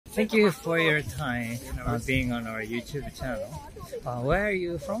Thank you for your time being on our YouTube channel. Where are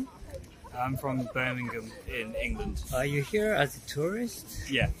you from? I'm from Birmingham in England. Are you here as a tourist?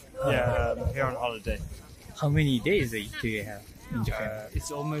 Yeah, I'm here on holiday. How many days do you have in Japan? It's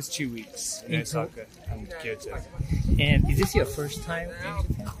almost 2 weeks in Osaka and Kyoto. And is this your first time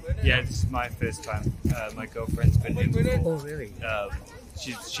in Japan? Yeah, this is my first time. My girlfriend's been here before. Oh, really?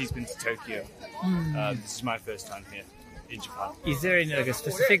 She's been to Tokyo. This is my first time here in Japan. Is there any, like, a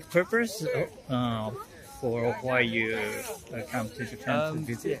specific purpose for why you come to Japan to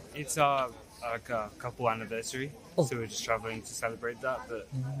visit? Yeah, it's our couple anniversary, so we're just traveling to celebrate that. But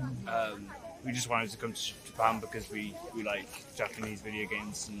we just wanted to come to Japan because we like Japanese video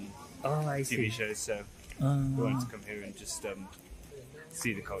games and TV shows. So we wanted to come here and just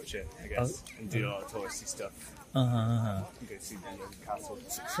see the culture, I guess, and do a lot of touristy stuff. Go see the castle.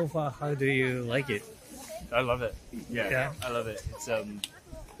 So far, how do you like it? I love it. Yeah, I love it.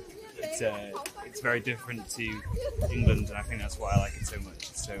 It's very different to England, and I think that's why I like it so much.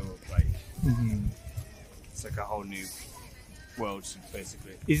 It's so like it's like a whole new world,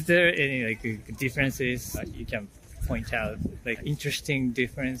 basically. Is there any like differences you can point out, like interesting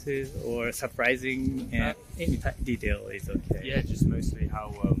differences or surprising? Any detail is okay. Yeah, just mostly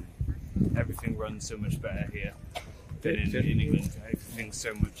how everything runs so much better here than in England. Everything's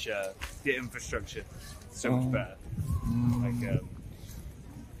so much the infrastructure so much better. Like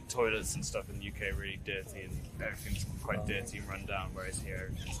toilets and stuff in the UK are really dirty, and everything's quite dirty and run down, whereas here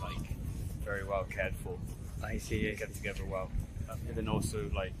it's just like very well cared for. I see. They get together well. And then also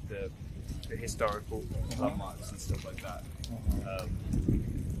like the historical landmarks and stuff like that.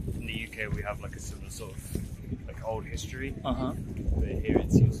 In the UK we have like a similar sort of like old history, but here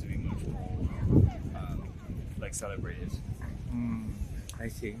it seems to be much more like celebrated. I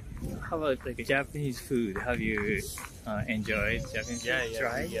see. How about like Japanese food? Have you enjoyed Japanese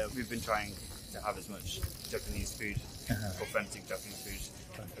food? Yeah, we've been trying to have as much Japanese food, authentic Japanese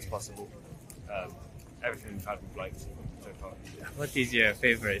food as possible. Everything we've had we've liked so far. What is your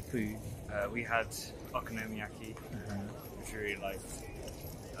favorite food? We had okonomiyaki, which we really liked.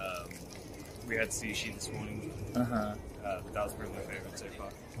 We had sushi this morning. That was probably my favorite so far.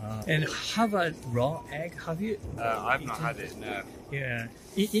 And how about raw egg? Have you? I've not had it, no. Yeah.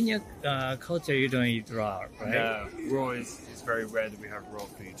 In your culture, you don't eat raw, right? No, raw is very rare that we have raw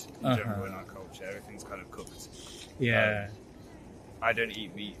food in general in our culture. Everything's kind of cooked. Yeah. I don't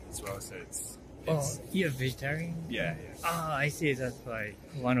eat meat as well, so it's you're vegetarian? Yeah. Ah, I see. That's why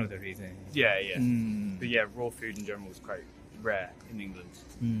one of the reasons. Yeah. But yeah, raw food in general is quite rare in England.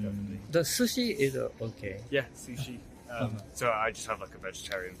 Definitely. The sushi is okay. Yeah, sushi. So I just have like a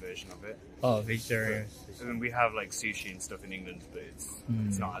vegetarian version of it. Oh, vegetarian. I mean, we have like sushi and stuff in England, but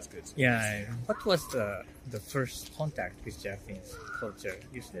it's not as good. Yeah. What was the first contact with Japanese culture?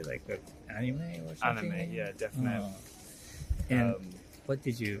 You said like anime or something? Anime, yeah, definitely. And what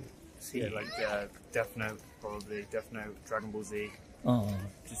did you see? Yeah, like Death Note, probably Death Note, Dragon Ball Z.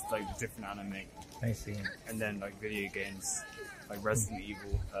 Just like different anime. I see. And then like video games, like Resident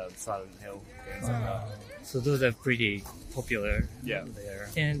Evil, Silent Hill, games like that. So those are pretty popular there.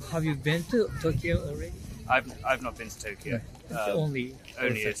 And have you been to Tokyo already? I've not been to Tokyo. Only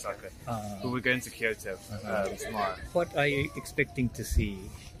Osaka. But we're going to Kyoto tomorrow. What are you expecting to see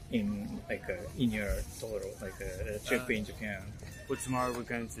in your total trip in Japan? Well, tomorrow we're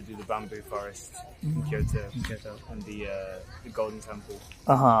going to do the bamboo forest in Kyoto and the Golden Temple.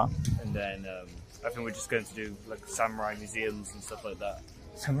 And then I think we're just going to do like samurai museums and stuff like that.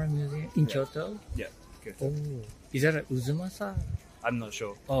 Samurai museum in Kyoto? Yeah, Kyoto. Oh, is that a Uzumasa? I'm not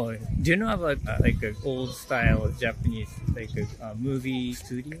sure. Oh, do you know about like an old style Japanese movie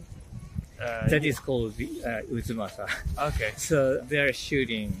studio? That is called Uzumasa. Okay. So they're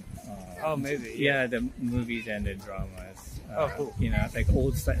shooting. Maybe. Yeah, the movies and the dramas. Cool. You know, like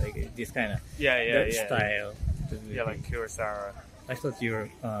old style, like this kind of style. Yeah, like Kurosawa. I thought you were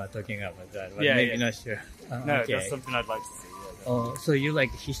talking about that, but Yeah, maybe yeah. not sure. No, okay. that's something I'd like to see. Yeah, Oh, so you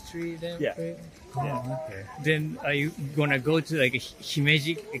like history then? Yeah. Right? Yeah. Oh, okay. Then are you gonna go to like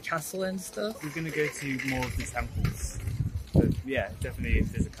Himeji castle and stuff? We're gonna go to more of the temples. But yeah, definitely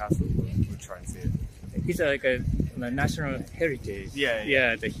if there's a castle, we'll try and see it. It's like a national heritage. Yeah.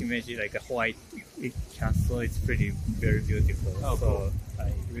 Yeah, the Himeji, like a white castle, it's very beautiful. Oh, cool. So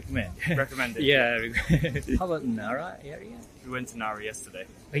I recommend. Recommend it. Yeah. How about Nara area? We went to Nara yesterday.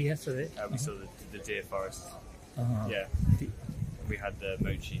 Oh, yesterday? We saw the deer forest. Yeah. We had the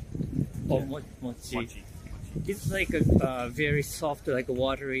mochi. Oh, mochi. It's like a very soft, like a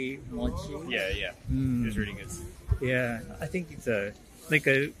watery mochi. Yeah. It was really good. Yeah, I think it's like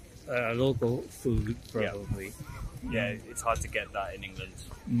a local food probably. Yeah, it's hard to get that in England.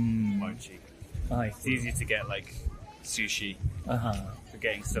 Mochi. It's easy to get like sushi. For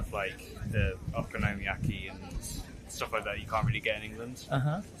getting stuff like the okonomiyaki and stuff like that you can't really get in England.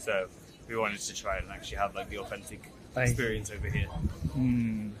 So we wanted to try and actually have like the authentic experience over here.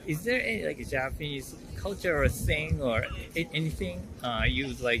 Is there any like a Japanese culture or thing or anything you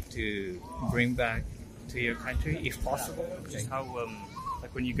would like to bring back to your country if possible? Just how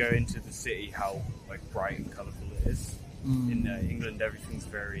like when you go into the city, how like bright and colourful it is. In England, everything's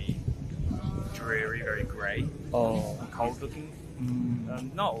very dreary, very grey, cold looking.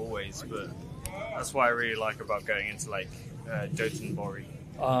 Not always, but that's what I really like about going into like Dotonbori,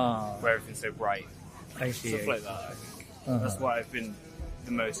 where everything's so bright. I see. Stuff like that. I think. That's what I've been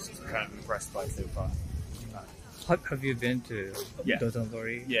the most kind of impressed by so far. Have you been to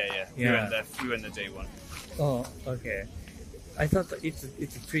Dotonbori? Yeah. We went there day one. Oh, okay. I thought that it's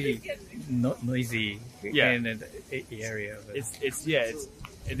a pretty noisy area. But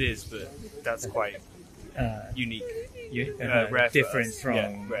It is, but that's quite unique. Rare different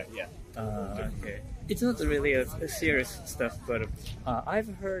from. Rare. Okay. It's not really a serious stuff, but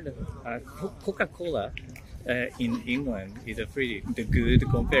I've heard Coca-Cola in England is a pretty good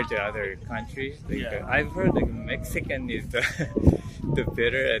compared to other countries. I've heard like Mexican is the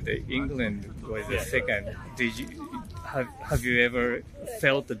better, and England was the second. Did you have you ever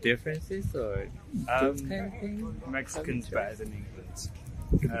felt the differences or those kind of things? Mexican's better than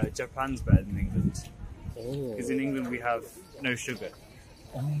England. Japan's better than England. Because in England we have no sugar.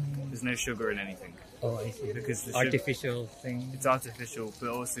 There's no sugar in anything. Oh, I see. Because the artificial thing. It's artificial, but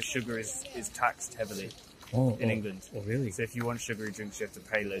also sugar is taxed heavily in England. Oh, really? So if you want sugary drinks, you have to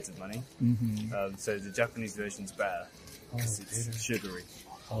pay loads of money. So the Japanese version's better because it's sugary.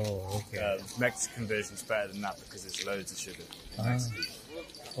 Oh, okay. Mexican version's better than that because there's loads of sugar.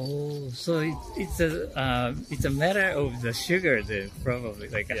 So it's a matter of the sugar then, probably,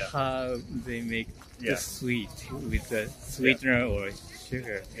 like how they make the sweet with the sweetener or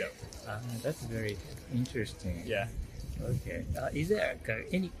sugar. That's very interesting. Okay. Is there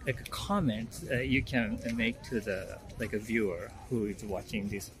any comments you can make to the a viewer who is watching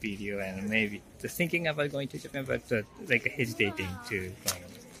this video and maybe thinking about going to Japan but hesitating to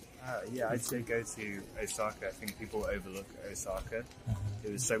go? I'd say go to Osaka. I think people overlook Osaka.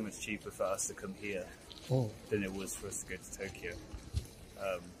 It was so much cheaper for us to come here than it was for us to go to Tokyo.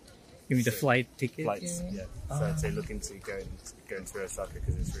 You mean the flight ticket? Flights, yeah. So I'd say look into going to Osaka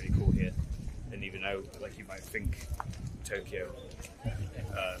because it's really cool here. And even though you might think Tokyo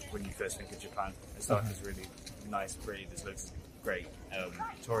when you first think of Japan, Osaka's really nice, pretty. There's loads of great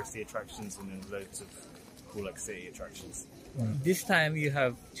touristy attractions and then loads of cool city attractions. This time you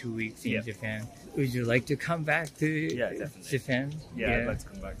have 2 weeks in Japan. Would you like to come back to Japan? I'd like to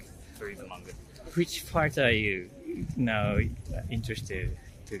come back for even longer. Which part are you now interested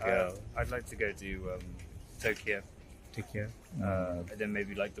to go? I'd like to go to Tokyo. And then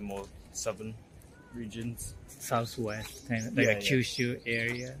maybe the more southern regions. Southwest, kind of a Kyushu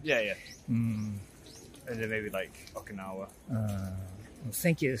area? And then maybe Okinawa.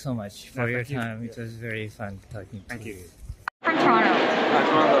 Thank you so much for your time. It was very fun talking to you. From Toronto.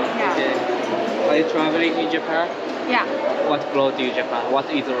 Toronto. Okay. Are you traveling in Japan? Yeah. What brought you to Japan? What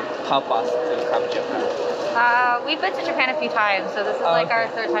is your purpose to come to Japan? We've been to Japan a few times, so this is our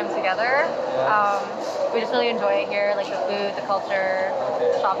third time together. We just really enjoy it here, the food, the culture,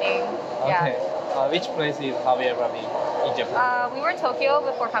 shopping. Okay. Which places have you ever been in Japan? We were in Tokyo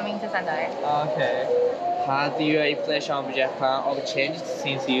before coming to Sendai. Okay. Has your impression of Japan changed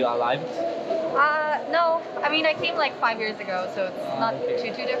since you arrived? No. I mean, I came 5 years ago, so it's not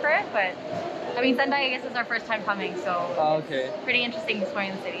too different, but I mean, Sendai, I guess, is our first time coming, so pretty interesting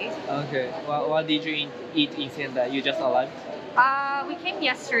exploring the city. Okay. What did you eat in Sendai? You just arrived? We came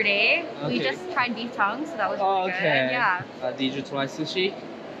yesterday. We just tried beef tongue, so that was really good. Yeah. Did you try sushi?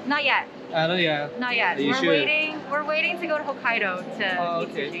 Not yet. Not yet. Not yet. We're waiting to go to Hokkaido to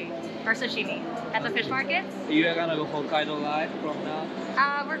eat sushi or sashimi at the fish markets. You are gonna go Hokkaido live from now?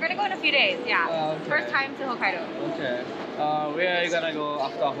 We're gonna go in a few days. Yeah. First time to Hokkaido. Okay. Where are you gonna go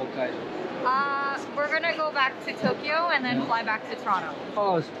after Hokkaido? We're gonna go back to Tokyo and then fly back to Toronto.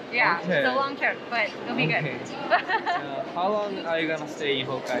 Oh, yeah. It's a long trip, but it'll be good. How long are you gonna stay in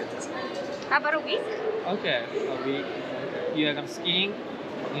Hokkaido? About a week. Okay, a week. Okay. You are gonna skiing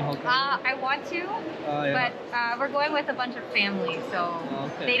in Hokkaido? I want to, but we're going with a bunch of family, so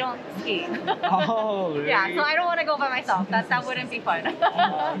they don't ski. Oh, really? Yeah, so I don't want to go by myself. That wouldn't be fun.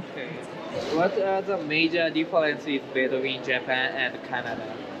 Okay. What are the major differences between Japan and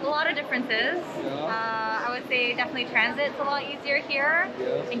Canada? a lot of differences. I would say definitely transit's a lot easier here.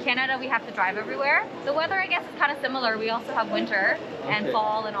 In Canada, we have to drive everywhere. The weather, I guess, is kind of similar. We also have winter and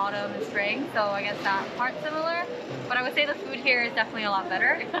fall and autumn and spring, so I guess that part's similar. But I would say the food here is definitely a lot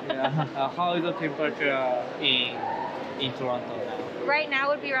better. How is the temperature in Toronto now? Right now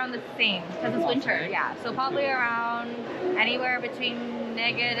would be around the same because it's winter. Yeah, so probably around anywhere between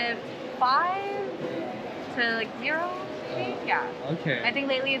 -5 to like 0. Yeah. Okay. I think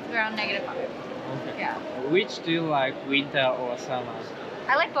lately it's around -5. Okay. Yeah. Which do you like, winter or summer?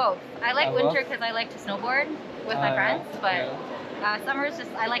 I like both. I like winter because I like to snowboard with my friends, but summer is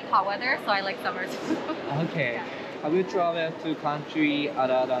just, I like hot weather, so I like summers. Okay. Have you traveled to country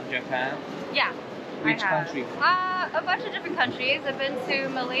other than Japan? Yeah. Which country? A bunch of different countries. I've been to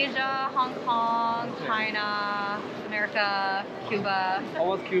Malaysia, Hong Kong, China, America, Cuba. How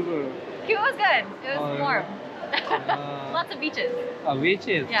was Cuba? Cuba was good. It was warm. Lots of beaches.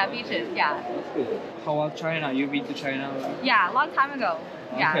 Beaches? Yeah, beaches. Yeah. That's good. How about China? You been to China? Yeah, a long time ago.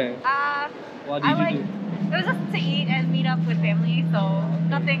 Yeah. Okay. What did you do? It was just to eat and meet up with family, so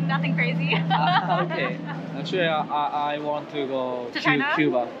nothing crazy. Okay. Actually, I want to go to China?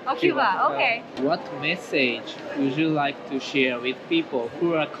 Cuba. Oh, Cuba. Okay. What message would you like to share with people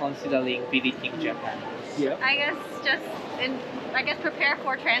who are considering visiting Japan? Yeah. I guess just prepare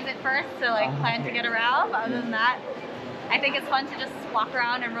for transit first to like plan to get around. But other than that, I think it's fun to just walk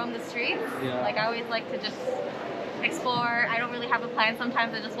around and roam the streets. Yeah. Like I always like to just explore. I don't really have a plan.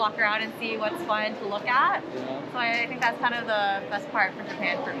 Sometimes I just walk around and see what's fun to look at. Yeah. So I think that's kind of the best part for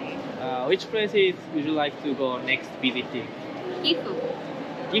Japan for me. Which places would you like to go next visiting? Gifu.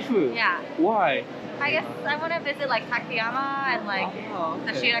 Gifu? Yeah. Why? I guess I want to visit like Takayama and like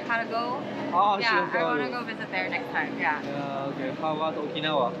the Shirakanago. Yeah, I want to go visit there next time. Yeah. Okay. How about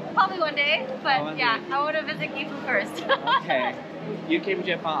Okinawa? Probably one day, but I want to visit Gifu first. Okay. You came to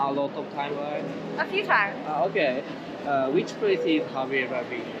Japan a lot of time, right? A few times. Okay. Which places have you ever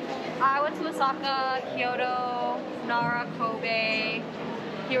been? I went to Osaka, Kyoto, Nara, Kobe,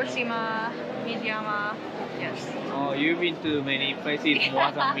 Hiroshima, Mijiyama. Yes. Oh, you've been to many places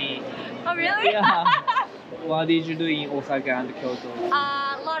more than me. Oh, really? Yeah. What did you do in Osaka and Kyoto?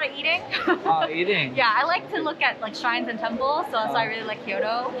 A lot of eating. Eating? Yeah, I like to look at like shrines and temples, so I really like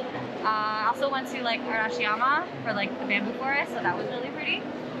Kyoto. I also went to like Arashiyama for like the bamboo forest, so that was really pretty.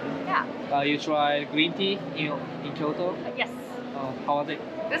 Yeah. You tried green tea in Kyoto? Yes. How was it?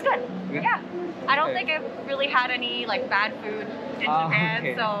 It was good. Yeah. I don't think I've really had any like bad food in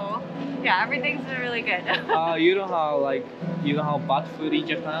Japan, so yeah, everything's been really good. You don't have bad food in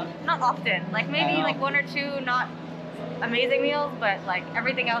Japan? Not often. Like maybe like 1 or 2 not amazing meals, but like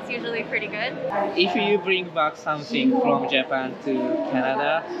everything else usually pretty good. If you bring back something from Japan to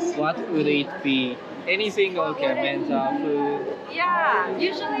Canada, what would it be? Anything okay, mental food? Yeah,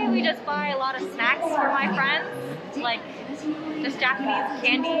 usually we just buy a lot of snacks for my friends, like just Japanese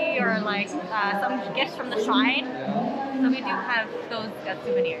candy or like some gifts from the shrine. So we do have those as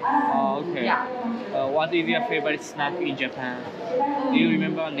souvenirs. Oh, okay. Yeah. What is your favorite snack in Japan? Do you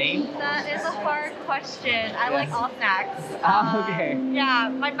remember a name? That is a hard question. I like all snacks. Okay. Yeah,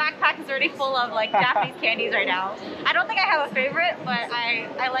 my backpack is already full of like Japanese candies right now. I don't think I have a favorite, but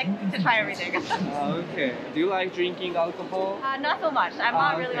I like to try everything. Okay. Do you like drinking alcohol? Not so much. I'm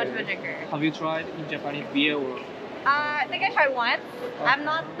not really much of a drinker. Have you tried in Japanese beer or? I think I tried once. I'm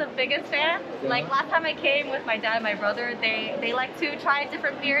not the biggest fan. Like last time I came with my dad and my brother, they like to try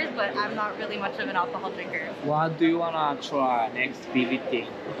different beers, but I'm not really much of an alcohol drinker. What do you wanna try next visiting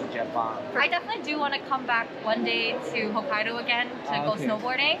in Japan? I definitely do want to come back one day to Hokkaido again to go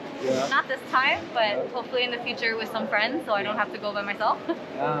snowboarding. Yeah. Not this time, but hopefully in the future with some friends, so I don't have to go by myself.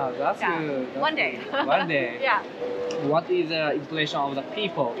 That's good. One day. One day. Yeah. What is the impression of the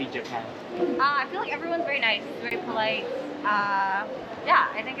people in Japan? I feel like everyone's very nice, very polite. Yeah,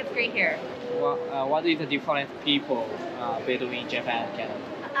 I think it's great here. What is the different people between Japan and Canada?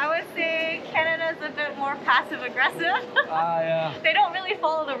 I would say Canada's a bit more passive-aggressive. Yeah. They don't really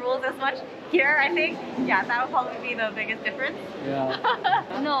follow the rules as much here, I think. Yeah, that would probably be the biggest difference.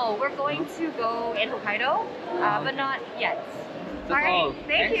 Yeah. No, we're going to go in Hokkaido, but not yet. All right,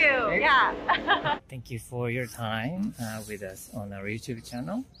 thank you. Thanks. Yeah. Thank you for your time with us on our YouTube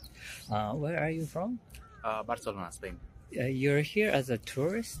channel. Where are you from? Barcelona, Spain. You're here as a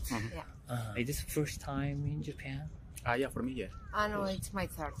tourist? Mm-hmm. Is this first time in Japan? Yeah, for me, yeah. No, it's my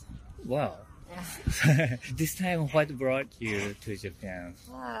third. Wow. Yeah. This time, what brought you to Japan?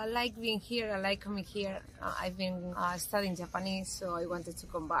 I like being here. I like coming here. I've been studying Japanese, so I wanted to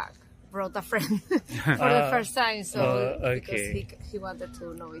come back. Brought a friend for the first time, so because he wanted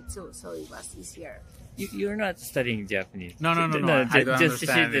to know it too, so it was easier. you're not studying Japanese. No. I don't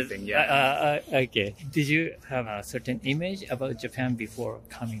understand anything. Yeah. Okay. Did you have a certain image about Japan before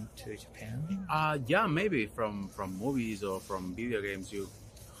coming to Japan? Yeah, maybe from movies or from video games, you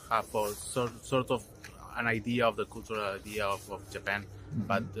have a sort of an idea of the cultural idea of Japan.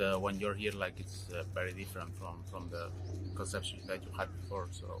 But when you're here, like it's very different from the conception that you had before.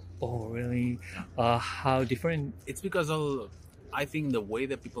 So. Oh, really? Yeah. How different? It's because I think the way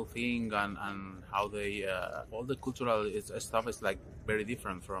that people think and how they all the cultural stuff is like very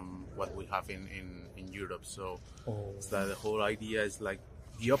different from what we have in Europe. So it's that the whole idea is like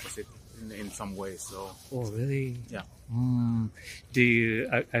the opposite in some ways. So. Oh, really? Yeah. Do you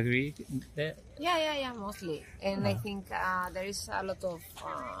agree with that? Yeah, mostly. And I think there is a lot of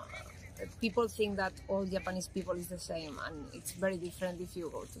people think that all Japanese people is the same, and it's very different if you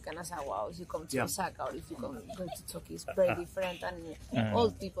go to Kanazawa, or if you come to Osaka, or if you go to Tokyo. It's very different, and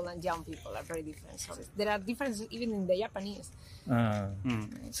old people and young people are very different. So there are differences even in the Japanese.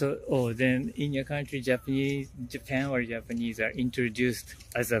 So, then in your country, Japan or Japanese are introduced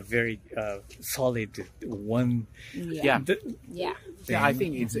as a very solid one. Yeah. I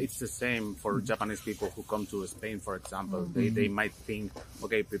think it's the same for Japanese people who come to Spain, for example. They might think,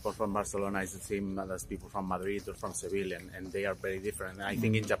 okay, people from Barcelona is the same as people from Madrid or from Seville, and they are very different. And I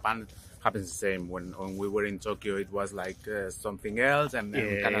think in Japan happens the same. When we were in Tokyo, it was like something else, and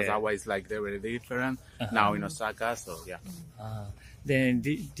Kanazawa is like they're very different. Now in Osaka, so yeah. Then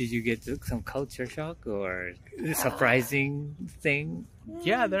did you get some culture shock or surprising thing?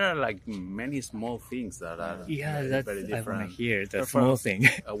 Yeah, there are like many small things that are very different. I want to hear the small thing.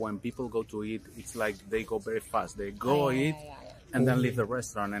 When people go to eat, it's like they go very fast. They go eat and then leave the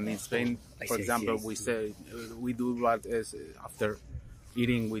restaurant. And in Spain, for example, we say we do what is after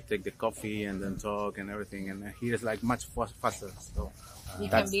eating, we take the coffee and then talk and everything. And here it's like much faster. So you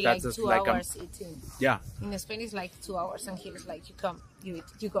can be like 2 hours eating. Yeah. In Spain it's like 2 hours, and here it's like you come, you eat,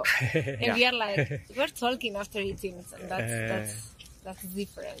 you go. And we are like, we're talking after eating, and that's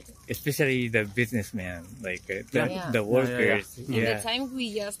different. Especially the businessman, like the workers. In the time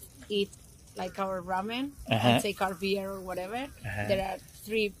we just eat like our ramen and take our beer or whatever, there are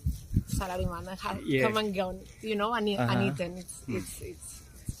 3 salarymen that have come and gone, and eaten. It's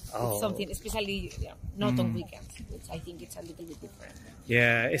something, especially not on weekends, which I think it's a little bit different.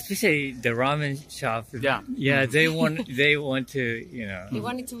 Yeah, especially the ramen shop. Yeah, they want to, They want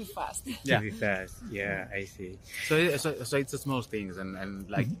it to be fast. To be fast. Yeah, I see. So it's the small things, and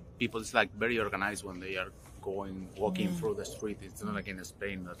like people, it's like very organized when they are walking through the street. It's not like in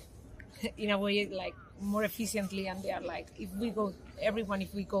Spain that. In a way, like more efficiently, and they are like, if we go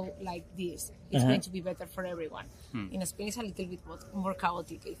like this, it's going to be better for everyone. In Spain, it's a little bit more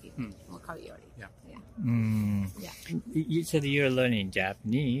chaotic, I think, more chaotic. You said you're learning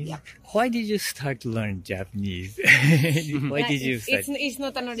Japanese. Yeah. Why did you start to learn Japanese? Why did you start? It's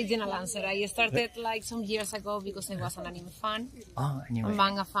not an original answer. I started like some years ago because I was an anime fan, a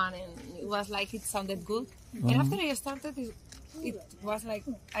manga fan, and it was like it sounded good. And after I started, it was like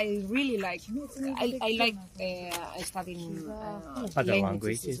I really like. I like studying other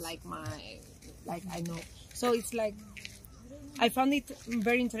languages. It's like I know. So it's like I found it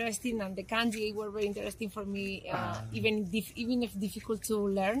very interesting, and the kanji were very interesting for me. Even if difficult to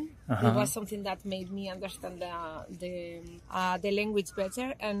learn, it was something that made me understand the language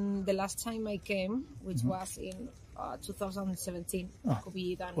better. And the last time I came, which was in 2017,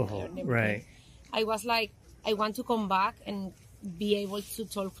 COVID and everything, I was like, I want to come back and be able to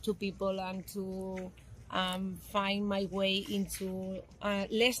talk to people and to find my way into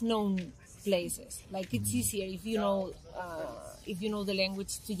less known places. Like it's easier if you know the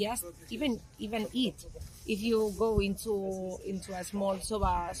language to just even eat. If you go into a small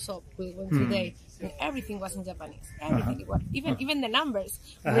soba shop we went today, and everything was in Japanese. Everything, even the numbers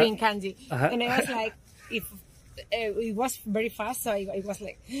were in kanji, and I was like, it was very fast, so I was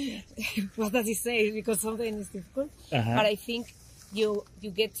like, what does it say? Because something is difficult. But I think you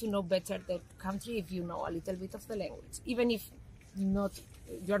get to know better the country if you know a little bit of the language. Even if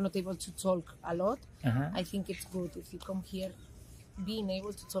you're not able to talk a lot, I think it's good if you come here being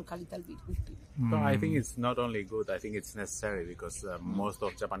able to talk a little bit with people. No, I think it's not only good, I think it's necessary because most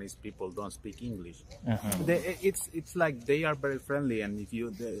of Japanese people don't speak English. It's like they are very friendly, and if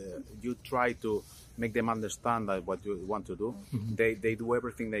you try to make them understand that what you want to do, they do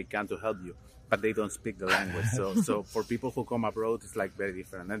everything they can to help you, but they don't speak the language. So for people who come abroad, it's like very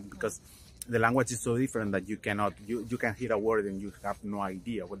different, and because the language is so different that you can hear a word and you have no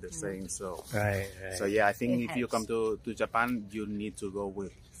idea what they're saying. So right. So yeah, I think if you come to Japan, you need to go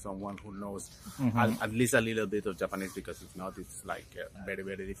with someone who knows at least a little bit of Japanese, because if not, it's like very,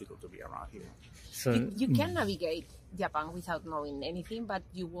 very difficult to be around here. So you can navigate Japan without knowing anything, but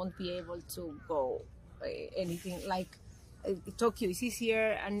you won't be able to go anything like Tokyo is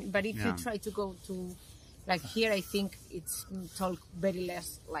easier. But if you try to go to like here, I think it's talk very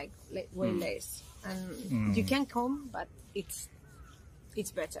less, like way less, and you can come, but it's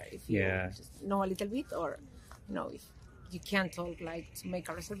better if you just know a little bit, or if you can't talk, like to make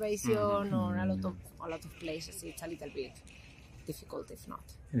a reservation or a lot of places, it's a little bit difficult if not.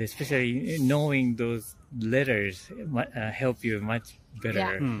 And especially knowing those letters help you much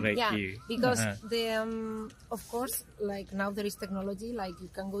better. Because the of course, like now there is technology, like you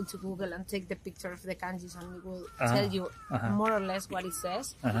can go to Google and take the picture of the kanjis and it will tell you more or less what it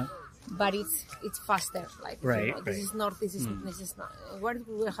says. But it's faster, like this is not where do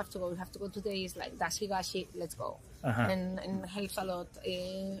we have to go? We have to go today is like dashigashi, let's go, and helps a lot.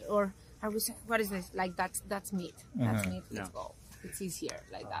 Or are we saying, what is this? Like that's meat, let's go. It's easier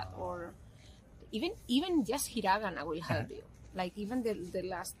like that. Or even just hiragana will help you. Like even the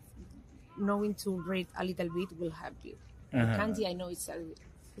last knowing to read a little bit will help you. Kanji, I know it's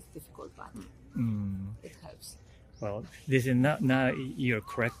difficult, but it helps. Well, this is now your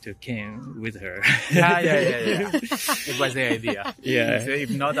corrector came with her. Yeah. It was the idea. Yeah. So if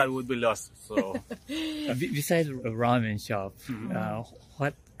not, I would be lost. So, besides a ramen shop,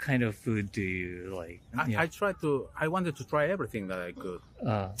 what kind of food do you like? I wanted to try everything that I could.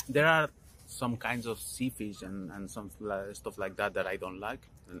 There are some kinds of sea fish and some stuff like that I don't like,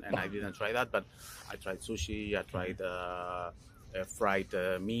 and I didn't try that. But I tried sushi. I tried fried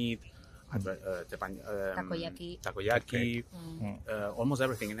meat. Takoyaki, almost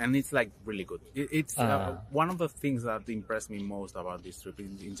everything, and it's like really good. It's one of the things that impressed me most about this trip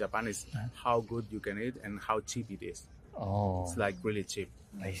in Japan is how good you can eat and how cheap it is. It's like really cheap.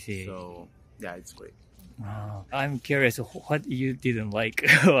 I see. So yeah, it's great. I'm curious what you didn't like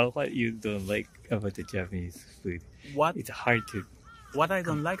or what you don't like about the Japanese food. It's hard to. What I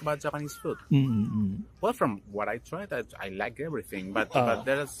don't like about Japanese food? Well, from what I tried, I like everything, but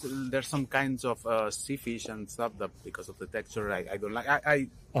there's some kinds of sea fish and stuff that because of the texture I don't like.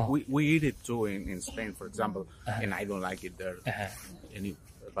 We eat it too in Spain, for example, and I don't like it there.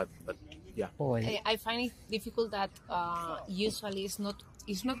 But yeah. I find it difficult that usually it's not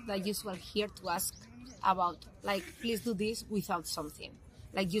that usual here to ask about, like, please do this without something.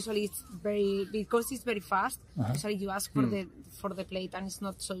 Like usually it's because it's very fast. Usually you ask for the plate, and it's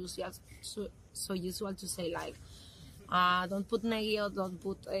not so usual to say like, don't put negi or don't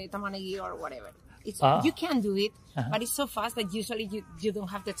put tamanegi or whatever. You can do it, but it's so fast that usually you don't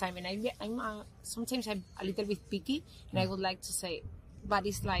have the time. And sometimes I'm a little bit picky, and I would like to say, but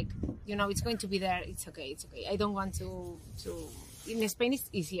it's like, it's going to be there. It's okay. I don't want to. In Spain, it's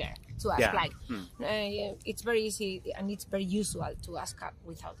easier to ask. It's very easy and it's very usual to ask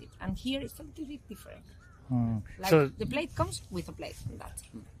without it. And here it's a little bit different. So the plate comes with a plate, and that's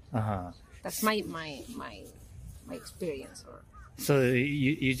it. That's my experience. So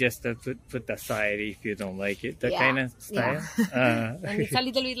you just put aside if you don't like it, that kind of style. And it's a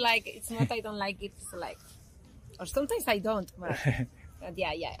little bit like, it's not I don't like it. It's like, or sometimes I don't. But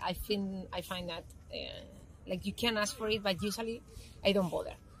I find that. Like you can ask for it, but usually I don't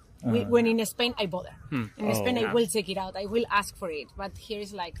bother. When in Spain, I bother. In Spain, I will check it out. I will ask for it. But here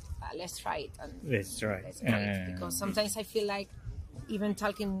is like, let's try it. Let's try it. Because sometimes I feel like even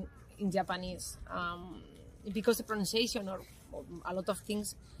talking in Japanese, because the pronunciation or a lot of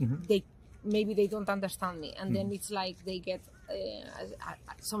things, maybe they don't understand me. And then it's like they get,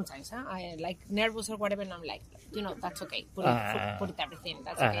 sometimes, I like nervous or whatever, and I'm like, that's okay. Put it everything.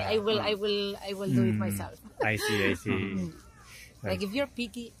 That's okay. I will do it myself. I see. Like if you're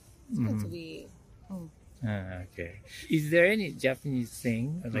picky, it's going to be. Okay. Is there any Japanese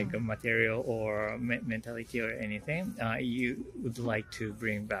thing, like a material or mentality or anything you would like to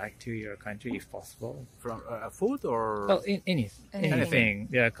bring back to your country if possible? From food or? Oh, anything.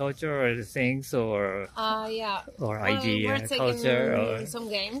 Yeah, culture or things or. Or idea, we're taking culture or some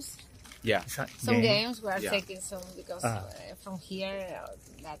games. Yeah. Some games we are taking some because from here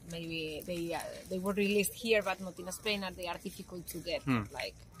that maybe they were released here but not in Spain, and they are difficult to get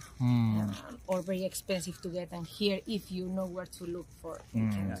or very expensive to get. And here, if you know where to look for, you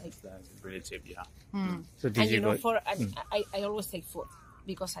can take that's really cheap. So did I always take food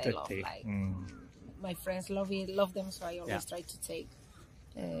because I love my friends love them, so I always try to take.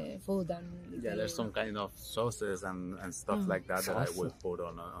 Food and there's some kind of sauces and stuff like that I will put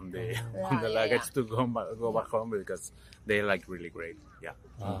on the luggage to go back home because they're like really great.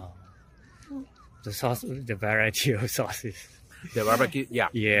 The sauce, the variety of sauces. The barbecue, yeah.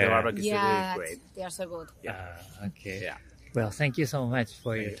 Yeah. The barbecue is Yeah, great. they are so good. Okay. Yeah. Well, thank you so much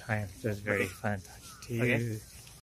for your time. It was very fun talking to you. Okay.